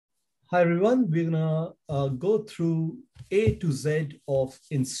Hi everyone, we're gonna go through A to Z of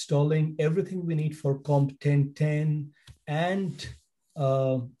installing everything we need for Comp 1010 and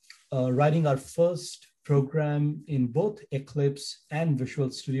uh, writing our first program in both Eclipse and Visual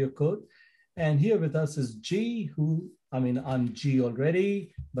Studio Code. And here with us is G, I'm G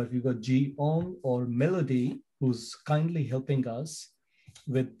already, but we've got G on or Melody, who's kindly helping us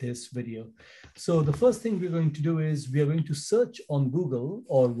with this video. So the first thing we're going to do is we are going to search on Google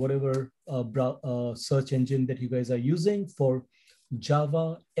or whatever search engine that you guys are using for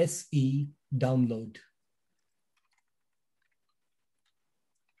Java SE download.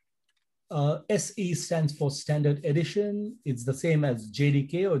 SE stands for Standard Edition. It's the same as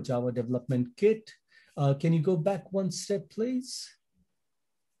JDK or Java Development Kit. Can you go back one step, please?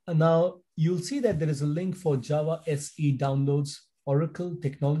 And now you'll see that there is a link for Java SE downloads Oracle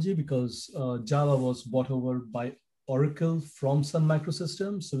technology because Java was bought over by Oracle from Sun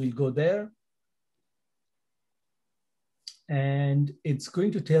Microsystems. So we'll go there. And it's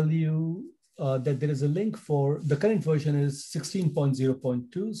going to tell you that there is a link for the current version is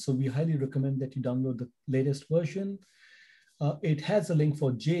 16.0.2. So we highly recommend that you download the latest version. It has a link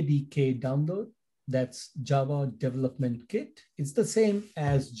for JDK download. That's Java Development Kit. It's the same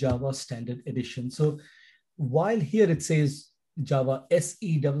as Java Standard Edition. So while here it says Java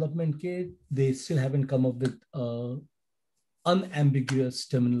SE Development Kit, they still haven't come up with unambiguous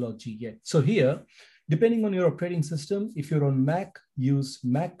terminology yet. So here, depending on your operating system, if you're on Mac, use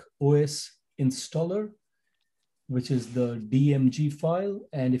Mac OS installer, which is the DMG file.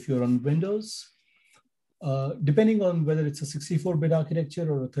 And if you're on Windows, depending on whether it's a 64-bit architecture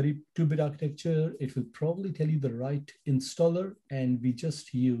or a 32-bit architecture, it will probably tell you the right installer. And we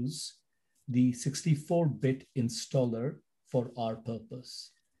just use the 64-bit installer for our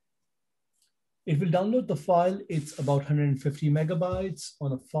purpose. It will download the file. It's about 150 megabytes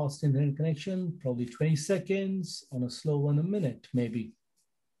on a fast internet connection, probably 20 seconds, on a slow one, a minute, maybe.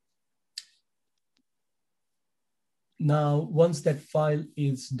 Now, once that file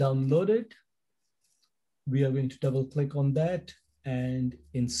is downloaded, we are going to double click on that and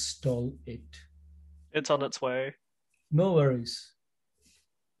install it. It's on its way. No worries.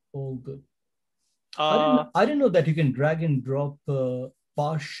 All good. I didn't know that you can drag and drop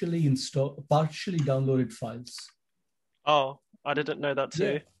partially downloaded files. Oh, I didn't know that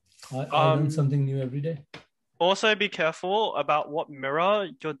too. Yeah, I learn something new every day. Also be careful about what mirror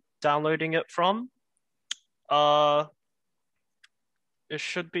you're downloading it from. It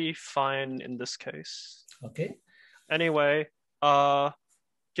should be fine in this case. Okay. Anyway,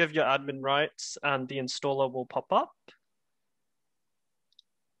 give your admin rights and the installer will pop up.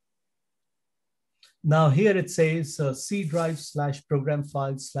 Now here it says C drive / program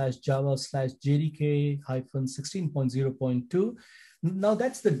files / Java / JDK -16.0.2. Now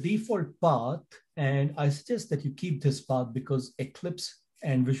that's the default path. And I suggest that you keep this path because Eclipse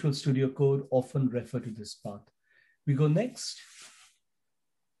and Visual Studio Code often refer to this path. We go next.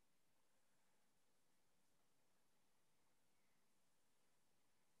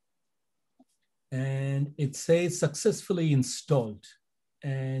 And it says successfully installed.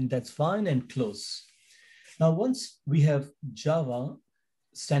 And that's fine, and close. Now, once we have Java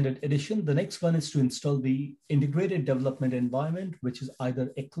Standard Edition, the next one is to install the integrated development environment, which is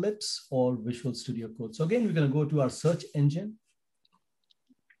either Eclipse or Visual Studio Code. So again, we're going to go to our search engine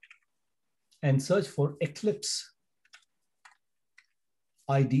and search for Eclipse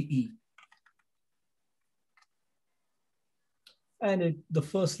IDE. And the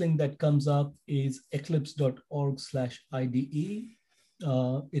first link that comes up is eclipse.org/IDE.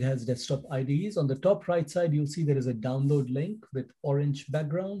 It has desktop IDEs. On the top right side, you'll see there is a download link with orange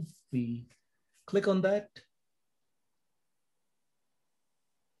background. We click on that.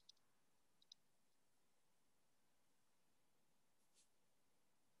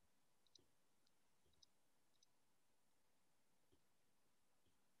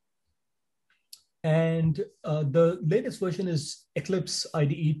 And the latest version is Eclipse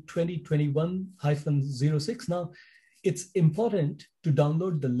IDE 2021-06. Now, it's important to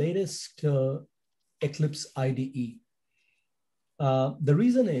download the latest Eclipse IDE. The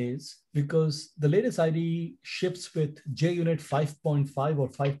reason is because the latest IDE ships with JUnit 5.5 or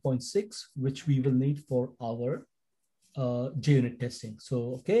 5.6, which we will need for our JUnit testing.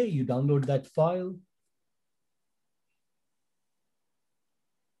 So, okay, you download that file.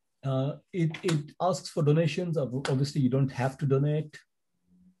 It asks for donations. Obviously, you don't have to donate.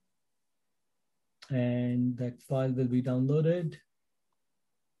 And that file will be downloaded.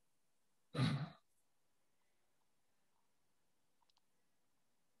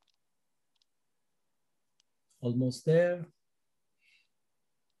 Almost there.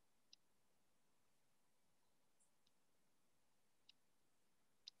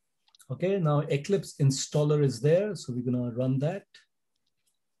 Okay, now Eclipse installer is there. So we're gonna run that.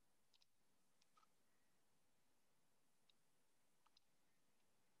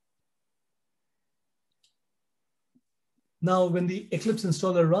 Now, when the Eclipse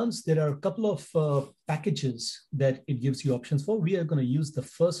installer runs, there are a couple of packages that it gives you options for. We are going to use the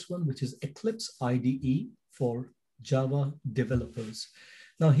first one, which is Eclipse IDE for Java developers.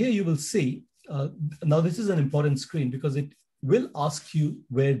 Now, here you will see, now this is an important screen because it will ask you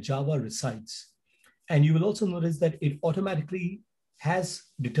where Java resides. And you will also notice that it automatically has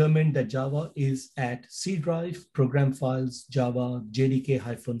determined that Java is at C drive, program files, Java,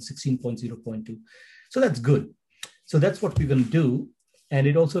 JDK-16.0.2. So that's good. So that's what we're going to do. And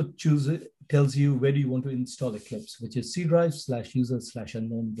it also tells you where do you want to install Eclipse, which is C drive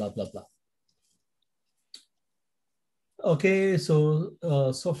 /user/unknown, blah, blah, blah. Okay, so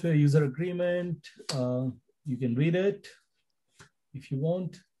software user agreement, you can read it if you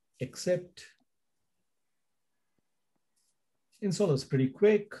want, accept. Install is pretty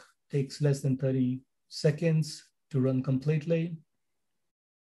quick, takes less than 30 seconds to run completely.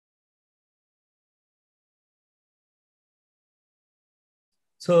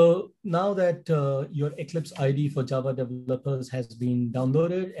 So now that your Eclipse IDE for Java developers has been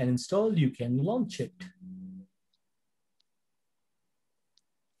downloaded and installed, you can launch it.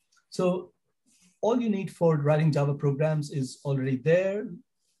 So all you need for writing Java programs is already there.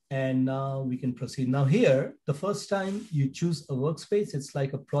 And now we can proceed. Now here, the first time you choose a workspace, it's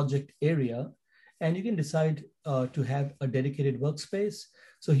like a project area. And you can decide to have a dedicated workspace.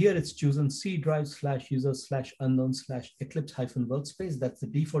 So here it's chosen C drive /user/unknown/Eclipse-workspace. That's the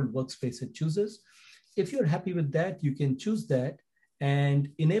default workspace it chooses. If you're happy with that, you can choose that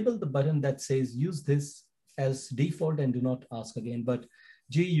and enable the button that says use this as default and do not ask again. But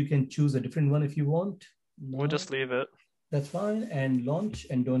G, you can choose a different one if you want. No, we'll just leave it. That's fine. And launch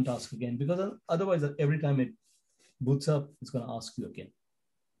and don't ask again, because otherwise every time it boots up, it's going to ask you again.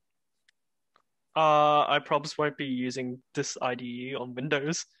 I probably won't be using this IDE on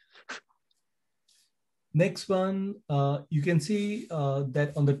Windows. Next one, you can see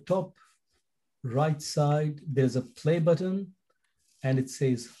that on the top right side, there's a play button and it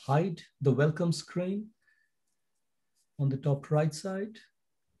says hide the welcome screen on the top right side.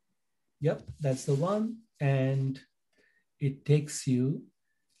 Yep, that's the one. And it takes you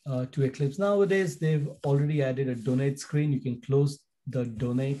to Eclipse. Nowadays, they've already added a donate screen. You can close the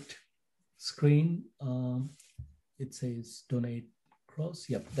donate screen. It says donate cross.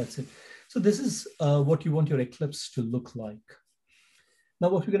 Yep, that's it. So this is what you want your Eclipse to look like. Now,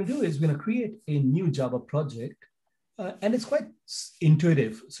 what we're going to do is we're going to create a new Java project. And it's quite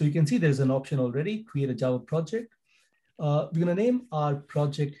intuitive. So you can see there's an option already, create a Java project. We're going to name our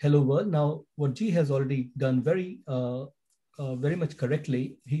project Hello World. Now, what G has already done very much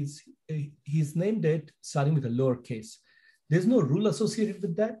correctly, he's named it starting with a lowercase. There's no rule associated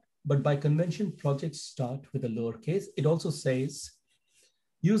with that, but by convention, projects start with a lowercase. It also says,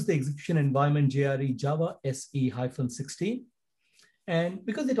 use the execution environment JRE Java SE-16. And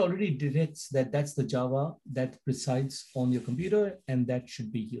because it already detects that that's the Java that resides on your computer, and that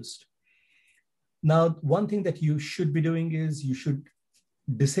should be used. Now, one thing that you should be doing is you should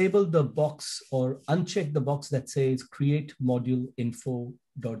disable the box or uncheck the box that says create module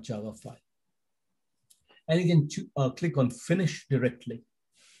info.java file. And you can click on finish directly.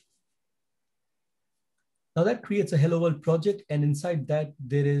 Now that creates a Hello World project, and inside that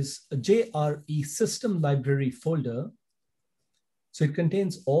there is a JRE system library folder. So it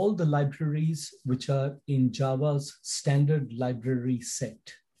contains all the libraries which are in Java's standard library set.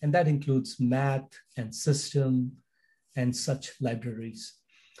 And that includes math and system and such libraries.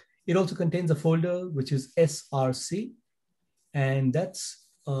 It also contains a folder which is SRC, and that's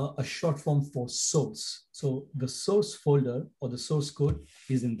a short form for source. So the source folder or the source code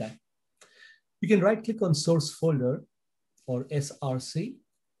is in that. You can right click on source folder or SRC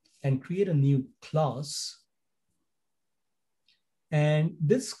and create a new class. And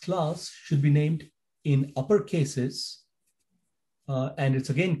this class should be named in upper cases. And it's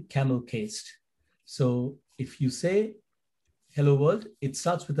again camel cased. So if you say hello world, it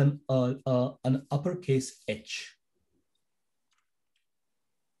starts with an uppercase H.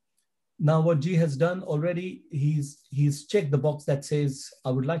 Now what G has done already, he's checked the box that says, I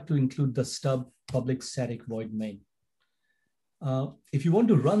would like to include the stub public static void main. If you want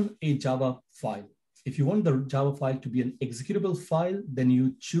to run a Java file, if you want the Java file to be an executable file, then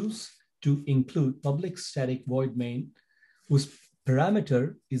you choose to include public static void main, whose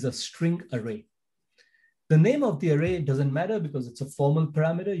parameter is a string array. The name of the array doesn't matter because it's a formal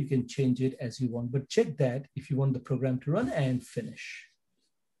parameter. You can change it as you want, but check that if you want the program to run and finish.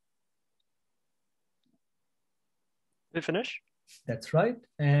 Did it finish? That's right.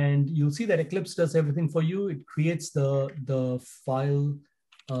 And you'll see that Eclipse does everything for you. It creates the file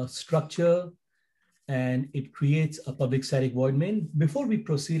structure, and it creates a public static void main. Before we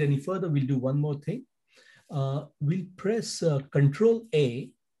proceed any further, we'll do one more thing. We'll press Control A.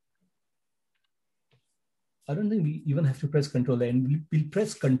 I don't think we even have to press Control A, and we'll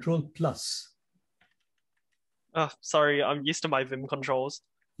press Control plus. Oh, sorry, I'm used to my Vim controls.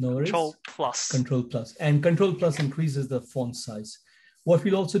 No worries. Control plus. Control plus. And Control plus increases the font size. What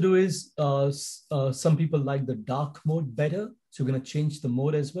we'll also do is, some people like the dark mode better. So we're going to change the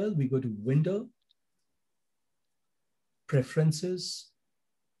mode as well. We go to Window, Preferences.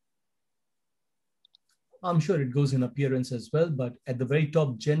 I'm sure it goes in Appearance as well, but at the very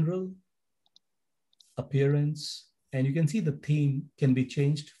top, General, Appearance. And you can see the theme can be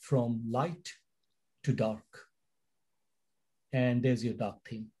changed from light to dark. And there's your dark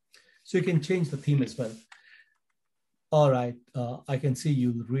theme. So you can change the theme as well. All right, I can see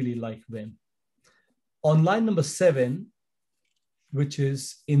you really like Vim. On line number 7, which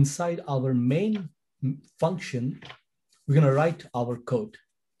is inside our main function, we're going to write our code.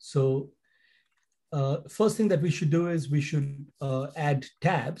 So first thing that we should do is we should add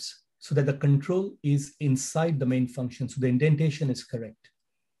tabs so that the control is inside the main function. So the indentation is correct.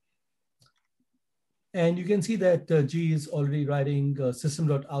 And you can see that G is already writing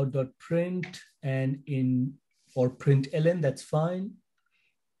system.out.print and or println, that's fine.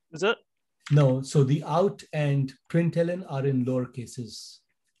 Is it? No, so the out and println are in lower cases.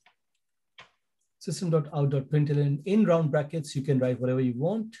 System.out.println, in round brackets, you can write whatever you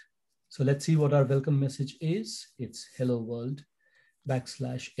want. So let's see what our welcome message is. It's hello world,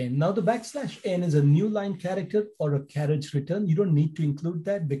 \n. Now the \n is a new line character or a carriage return. You don't need to include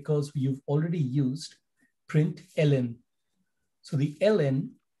that because you've already used println. So the ln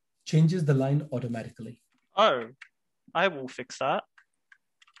changes the line automatically. Oh, I will fix that.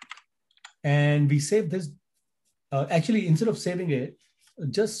 And we save this. Actually, instead of saving it,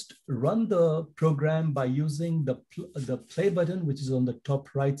 just run the program by using the play button, which is on the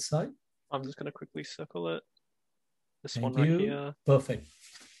top right side. I'm just going to quickly circle it. This Thank one you. right here. Perfect.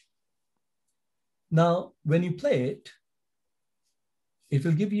 Now, when you play it, it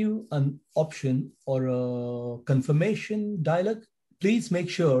will give you an option or a confirmation dialog. Please make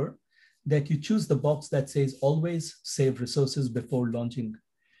sure that you choose the box that says always save resources before launching.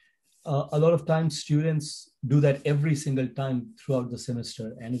 A lot of times students do that every single time throughout the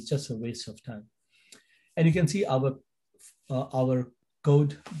semester, and it's just a waste of time. And you can see our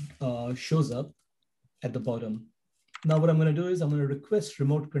code shows up at the bottom. Now what I'm going to do is I'm going to request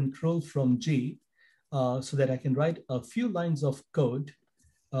remote control from G so that I can write a few lines of code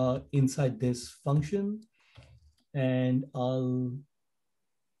inside this function. And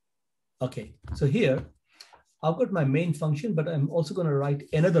okay, so here I've got my main function, but I'm also going to write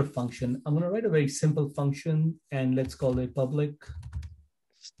another function. I'm going to write a very simple function, and let's call it public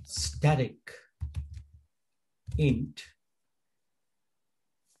static int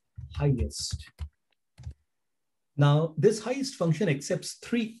highest. Now, this highest function accepts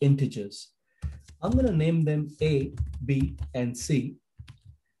 3 integers. I'm going to name them A, B, and C.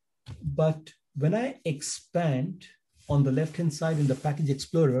 But when I expand on the left-hand side in the package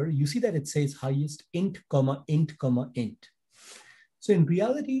explorer, you see that it says highest int, comma, int, comma, int. So in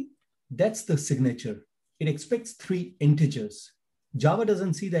reality, that's the signature. It expects 3 integers. Java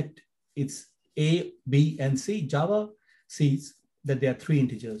doesn't see that it's A, B, and C. Java sees that there are 3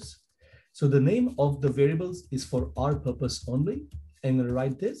 integers. So the name of the variables is for our purpose only. I'm going to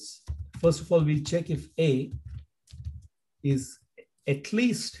write this. First of all, we'll check if A is at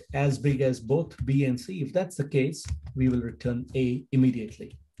least as big as both B and C. If that's the case, we will return A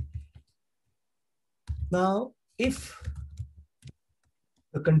immediately. Now, if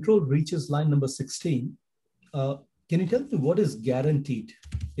the control reaches line number 16, can you tell me what is guaranteed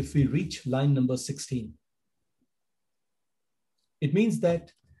if we reach line number 16? It means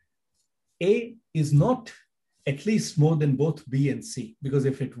that A is not at least more than both B and C, because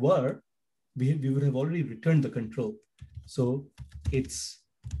if it were, we would have already returned the control. So it's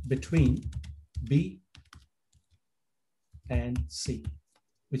between B and C,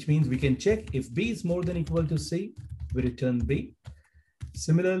 which means we can check if B is more than equal to C, we return B.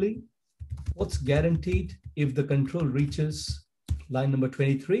 Similarly, what's guaranteed if the control reaches line number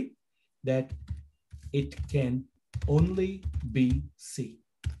 23? That it can only be C.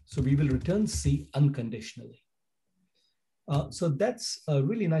 So we will return C unconditionally. So that's a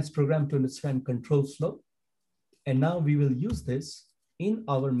really nice program to understand control flow. And now we will use this in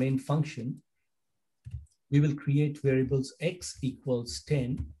our main function. We will create variables x equals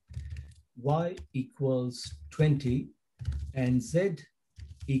 10, y equals 20, and Z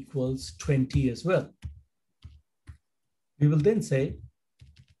equals 20 as well. We will then say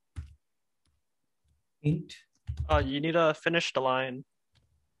int. You need to finish the line.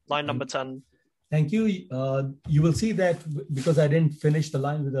 Line number 10. Thank you. You will see that because I didn't finish the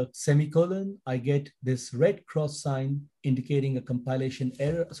line with a semicolon, I get this red cross sign indicating a compilation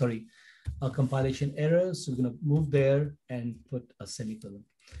error. Sorry, a compilation error. So we're going to move there and put a semicolon.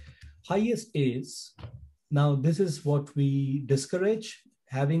 Highest is, now this is what we discourage,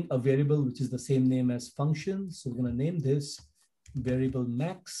 having a variable which is the same name as function. So we're going to name this variable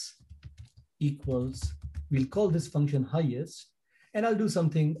max equals, we'll call this function highest. And I'll do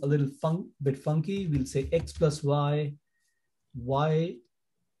something a little bit funky. We'll say x plus y, y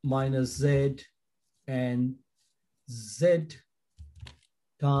minus z, and z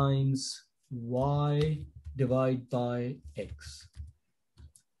times y divided by x.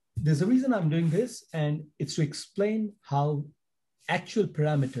 There's a reason I'm doing this, and it's to explain how actual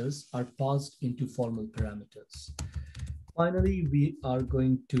parameters are passed into formal parameters. Finally, we are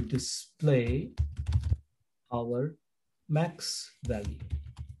going to display our max value.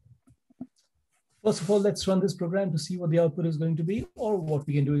 First of all, let's run this program to see what the output is going to be, or what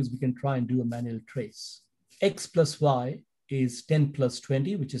we can do is we can try and do a manual trace. X plus y is 10 plus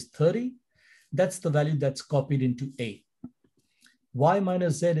 20, which is 30. That's the value that's copied into A. Y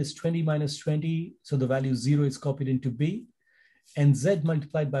minus z is 20 minus 20, so the value 0 is copied into B. And z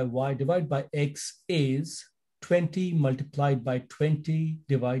multiplied by y divided by x is 20 multiplied by 20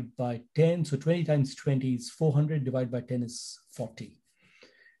 divided by 10. So 20 times 20 is 400, divided by 10 is 40.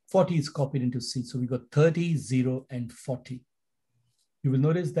 40 is copied into C. So we got 30, 0, and 40. You will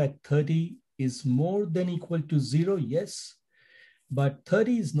notice that 30 is more than equal to 0, yes, but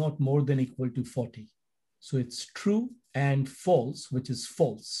 30 is not more than equal to 40. So it's true and false, which is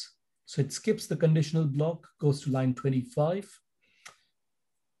false. So it skips the conditional block, goes to line 25.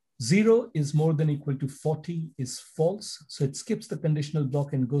 0 is more than equal to 40 is false. So it skips the conditional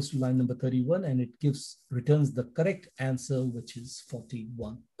block and goes to line number 31, and it returns the correct answer, which is 40.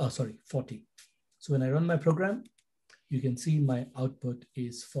 So when I run my program, you can see my output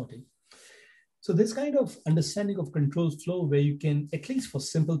is 40. So this kind of understanding of control flow, where you can, at least for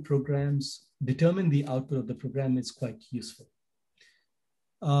simple programs, determine the output of the program is quite useful.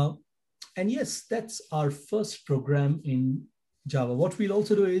 And yes, that's our first program in Java. What we'll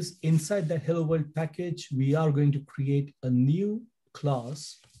also do is, inside the Hello World package, we are going to create a new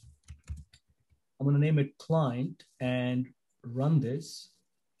class. I'm going to name it client and run this.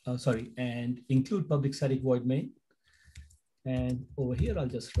 And include public static void main. And over here, I'll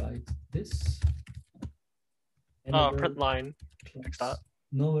just write this. Print line. Fix that.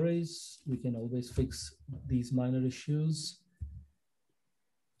 No worries. We can always fix these minor issues.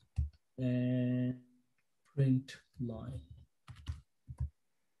 And print line.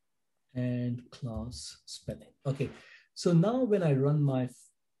 And class spelling. Okay, so now when I run my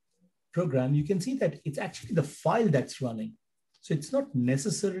program, you can see that it's actually the file that's running. So it's not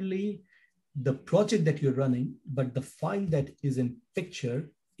necessarily the project that you're running, but the file that is in picture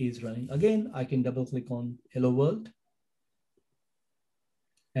is running. Again, I can double click on Hello World,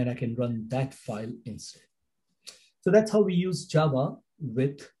 and I can run that file instead. So that's how we use Java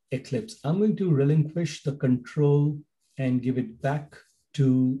with Eclipse. I'm going to relinquish the control and give it back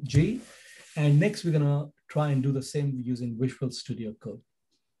to G. And next, we're going to try and do the same using Visual Studio Code.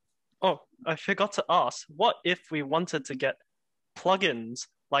 Oh, I forgot to ask, what if we wanted to get plugins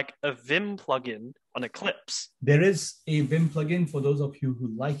like a Vim plugin on Eclipse? There is a Vim plugin for those of you who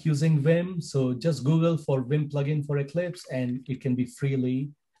like using Vim. So just Google for Vim plugin for Eclipse, and it can be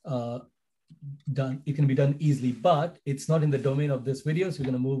freely done. It can be done easily, but it's not in the domain of this video. So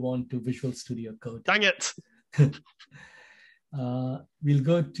we're going to move on to Visual Studio Code. Dang it. We'll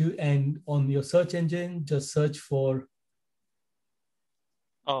go to, and on your search engine, just search for.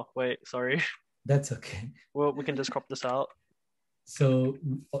 Oh, wait, sorry. That's okay. Well, we can just crop this out. So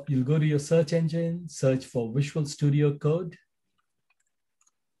you'll go to your search engine, search for Visual Studio Code.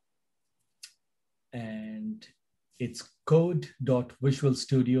 And it's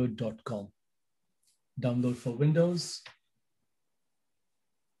code.visualstudio.com. Download for Windows.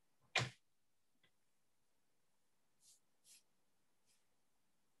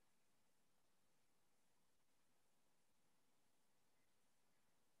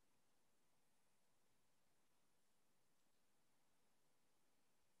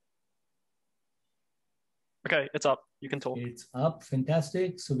 Okay, it's up. You can talk. It's up.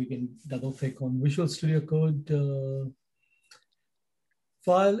 Fantastic. So we can double click on Visual Studio Code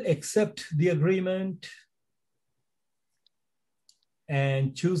file, accept the agreement,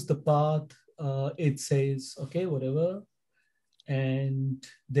 and choose the path. It says, okay, whatever. And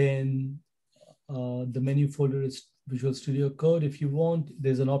then the menu folder is Visual Studio Code. If you want,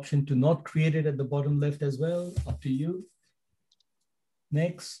 there's an option to not create it at the bottom left as well, up to you.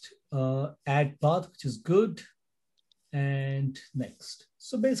 Next, add path, which is good. And next.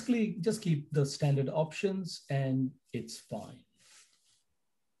 So basically just keep the standard options and it's fine.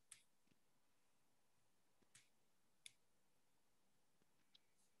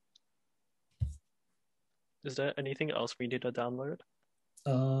 Is there anything else we need to download?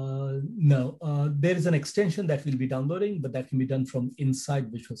 No, there is an extension that we'll be downloading, but that can be done from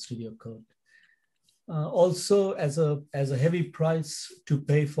inside Visual Studio Code. Also, as a heavy price to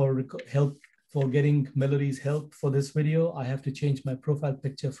pay for help for getting Melody's help for this video, I have to change my profile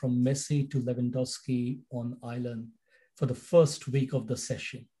picture from Messi to Lewandowski on Island for the first week of the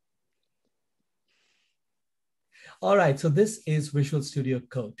session. All right, so this is Visual Studio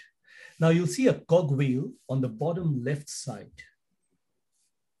Code. Now you'll see a cogwheel on the bottom left side.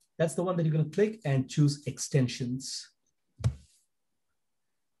 That's the one that you're going to click and choose extensions.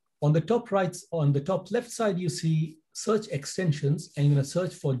 On the top right, on the top left side, you see search extensions, and you're going to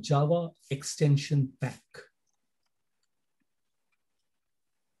search for Java extension pack.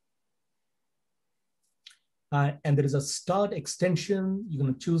 And there is a start extension. You're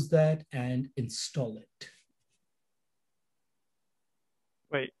going to choose that and install it.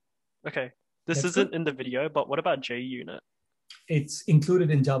 Wait, okay. This That's isn't good. in the video, but what about JUnit? It's included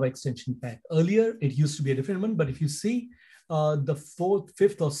in Java extension pack. Earlier, it used to be a different one, but if you see the fourth,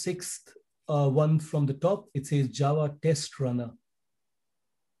 fifth, or sixth one from the top, it says Java test runner.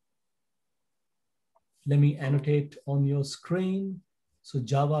 Let me annotate on your screen. So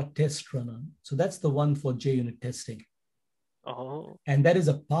Java test runner. So that's the one for JUnit testing. Oh. And that is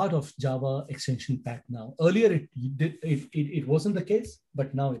a part of Java extension pack now. Earlier, it wasn't the case,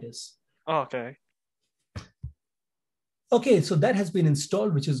 but now it is. Oh, okay. Okay, so that has been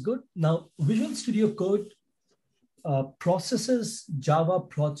installed, which is good. Now, Visual Studio Code processes Java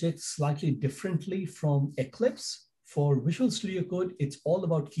projects slightly differently from Eclipse. For Visual Studio Code, it's all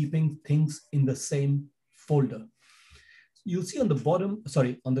about keeping things in the same folder. You'll see on the bottom,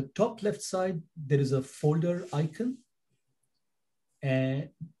 sorry, on the top left side, there is a folder icon. And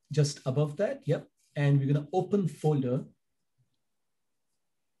just above that, yep. And we're going to open folder.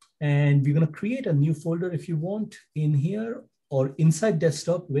 And we're going to create a new folder if you want in here or inside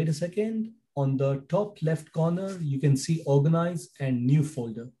desktop. Wait a second. On the top left corner, you can see organize and new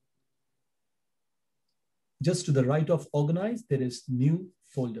folder. Just to the right of organize, there is new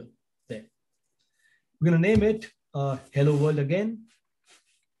folder there. We're going to name it Hello World again.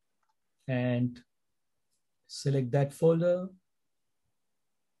 And select that folder.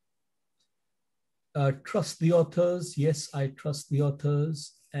 Trust the authors. Yes, I trust the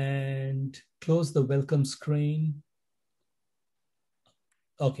authors. And close the welcome screen.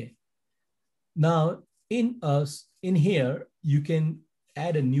 Okay. Now in here, you can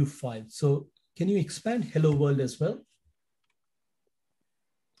add a new file. So can you expand Hello World as well?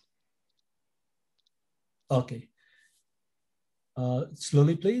 Okay.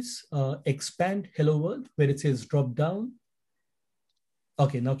 Slowly, please. Expand Hello World where it says drop down.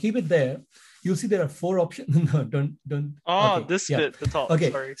 Okay, now keep it there. You'll see there are 4 options. No, don't. Oh, okay, this yeah. bit, the top.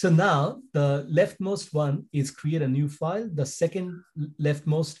 Okay, Sorry. so now the leftmost one is create a new file. The second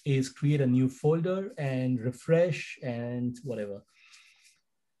leftmost is create a new folder and refresh and whatever.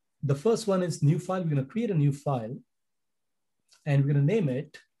 The first one is new file. We're going to create a new file and we're going to name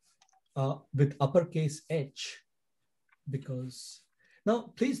it with uppercase H because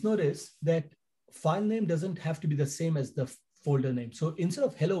now please notice that file name doesn't have to be the same as the folder name. So instead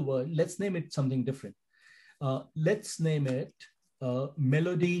of Hello World, let's name it something different. Let's name it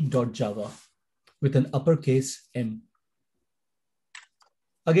melody.java with an uppercase M.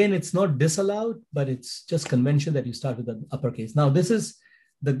 Again, it's not disallowed, but it's just convention that you start with an uppercase. Now, this is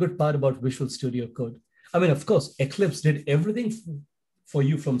the good part about Visual Studio Code. I mean, of course, Eclipse did everything for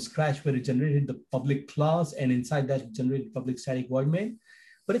you from scratch where it generated the public class and inside that it generated public static void main,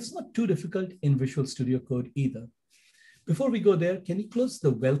 but it's not too difficult in Visual Studio Code either. Before we go there, can you close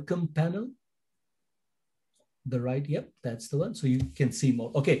the welcome panel? The right, yep, that's the one. So you can see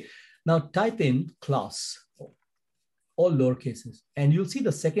more. Okay, now type in class, all lower cases, and you'll see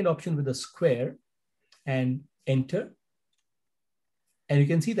the second option with a square and enter. And you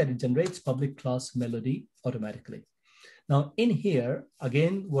can see that it generates public class Melody automatically. Now in here,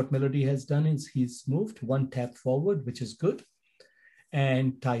 again, what Melody has done is he's moved 1 tab forward, which is good,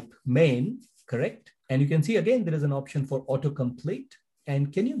 and type main, correct? And you can see again, there is an option for autocomplete.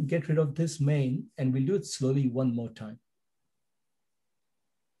 And can you get rid of this main? And we'll do it slowly one more time.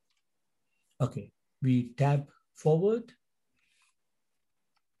 Okay, we tab forward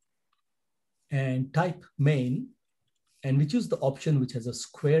and type main, and we choose the option which has a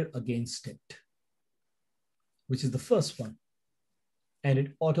square against it, which is the first one. And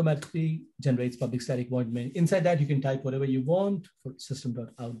it automatically generates public static void main. Inside that, you can type whatever you want for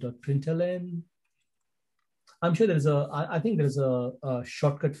system.out.println. I'm sure there's I think there's a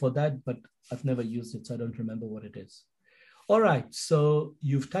shortcut for that, but I've never used it, so I don't remember what it is. All right, so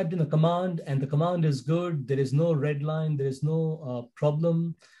you've typed in a command and the command is good. There is no red line, there is no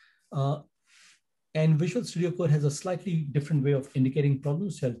problem. And Visual Studio Code has a slightly different way of indicating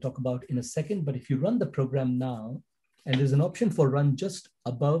problems, which I'll talk about in a second. But if you run the program now, and there's an option for run just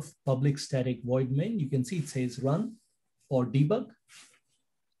above public static void main, you can see it says run or debug.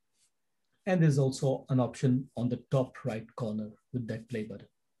 And there's also an option on the top right corner with that play button.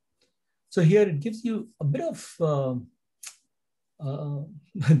 So here it gives you a bit of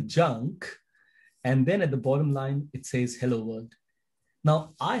junk. And then at the bottom line, it says hello world.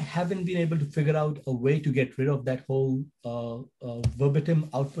 Now, I haven't been able to figure out a way to get rid of that whole verbatim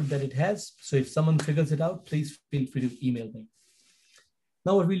output that it has. So if someone figures it out, please feel free to email me.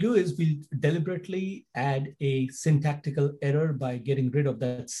 Now, what we'll do is we'll deliberately add a syntactical error by getting rid of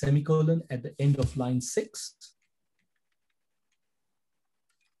that semicolon at the end of line 6.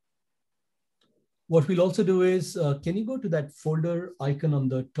 What we'll also do is, can you go to that folder icon on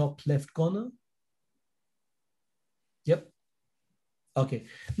the top left corner? Yep. Okay,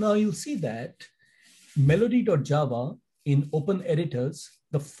 now you'll see that melody.java in open editors,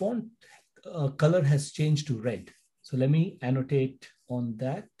 the font color has changed to red. So let me annotate on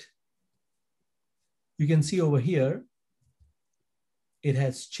that. You can see over here, it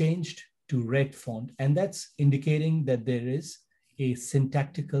has changed to red font, and that's indicating that there is a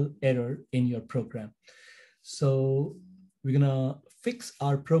syntactical error in your program. So we're gonna fix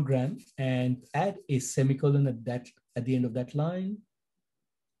our program and add a semicolon at the end of that line,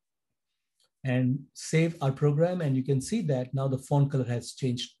 and save our program. And you can see that now the font color has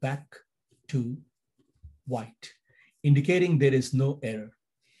changed back to white, indicating there is no error.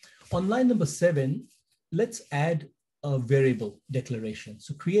 On line number 7, let's add a variable declaration.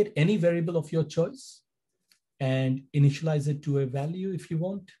 So create any variable of your choice and initialize it to a value if you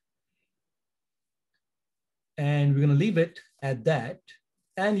want. And we're gonna leave it at that.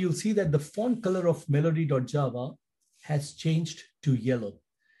 And you'll see that the font color of melody.java has changed to yellow.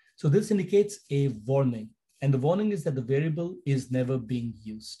 So this indicates a warning, and the warning is that the variable is never being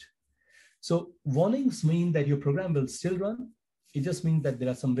used. So warnings mean that your program will still run. It just means that there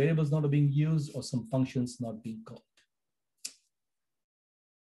are some variables not being used or some functions not being called.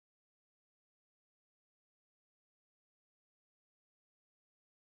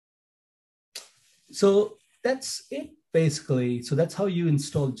 So that's it, basically. So that's how you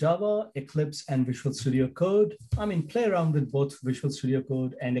install Java, Eclipse, and Visual Studio Code. I mean, play around with both Visual Studio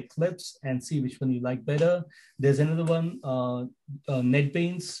Code and Eclipse and see which one you like better. There's another one,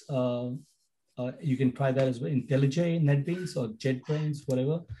 NetBeans. You can try that as well. IntelliJ, NetBeans, or JetBrains,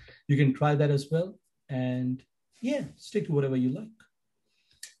 whatever. You can try that as well. And yeah, stick to whatever you like.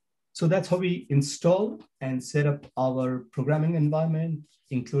 So that's how we install and set up our programming environment,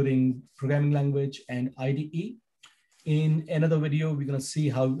 including programming language and IDE. In another video, we're going to see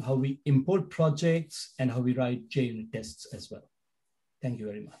how we import projects and how we write JUnit tests as well. Thank you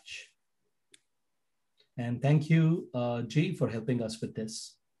very much. And thank you, G, for helping us with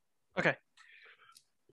this. Okay.